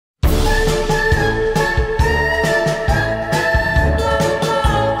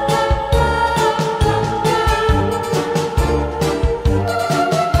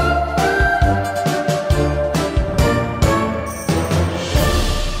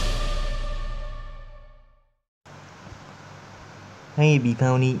Hey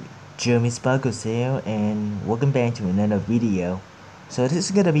Batpony, Jeremy Sparkles here and welcome back to another video. So this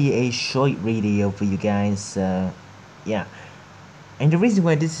is gonna be a short video for you guys, yeah. And the reason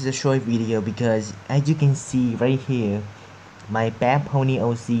why this is a short video because as you can see right here, my Batpony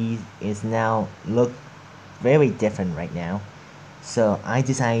OC is now look very different right now. So I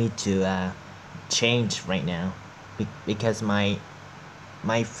decided to change right now because my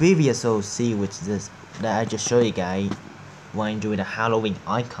previous OC, which is that I just showed you guys when doing the Halloween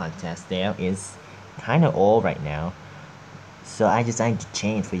eye contest, there is kind of old right now. So I decided to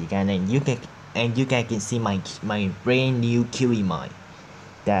change for you guys, and you guys can see my brand new Kiwi mine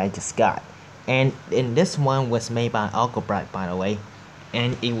that I just got. And this one was made by Alcobright, by the way,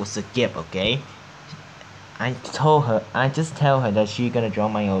 and it was a gift. Okay, I just tell her that she's gonna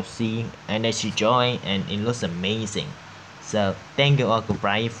join my OC, and then she joined, and it looks amazing. So thank you,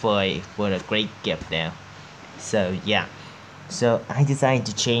 Alcobright, for the great gift there. So yeah, so I decided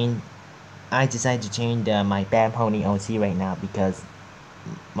to change. My Batpony OC right now because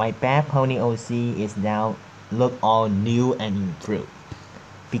my Batpony OC is now look all new and improved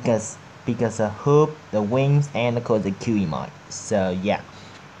because the hoop, the wings, and of course the QE mod. So yeah,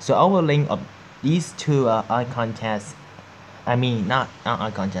 so I will link up these two eye contests. I mean not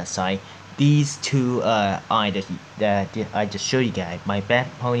eye contest. Sorry, these two eye that I just showed you guys, my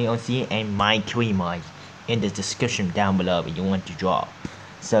Batpony OC and my QE mod, in the description down below if you want to draw.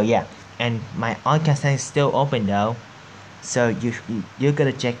 So yeah, and my eye contest is still open though, so you're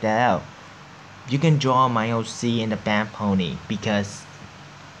gonna check that out. You can draw my OC in the Batpony because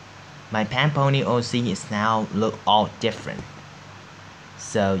my Batpony OC is now look all different.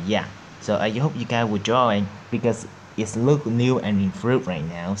 So yeah, so I hope you guys will draw it because it's look new and improved right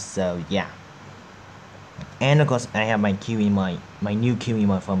now. So yeah, and of course I have my my new QE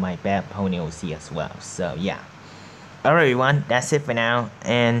mod for my Batpony OC as well. So yeah, alright everyone, that's it for now,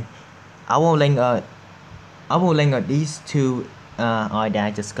 and I will link these two that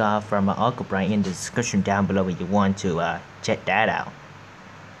I just got from Alcobright in the description down below if you want to check that out.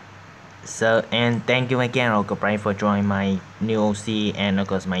 So, and thank you again, Alcobright, for joining my new OC and of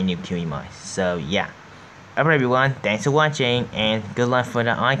course my new QE mod. So yeah, alright everyone, thanks for watching and good luck for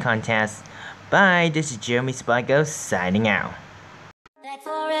the eye contest. Bye, this is Jeremy Sparkles signing out.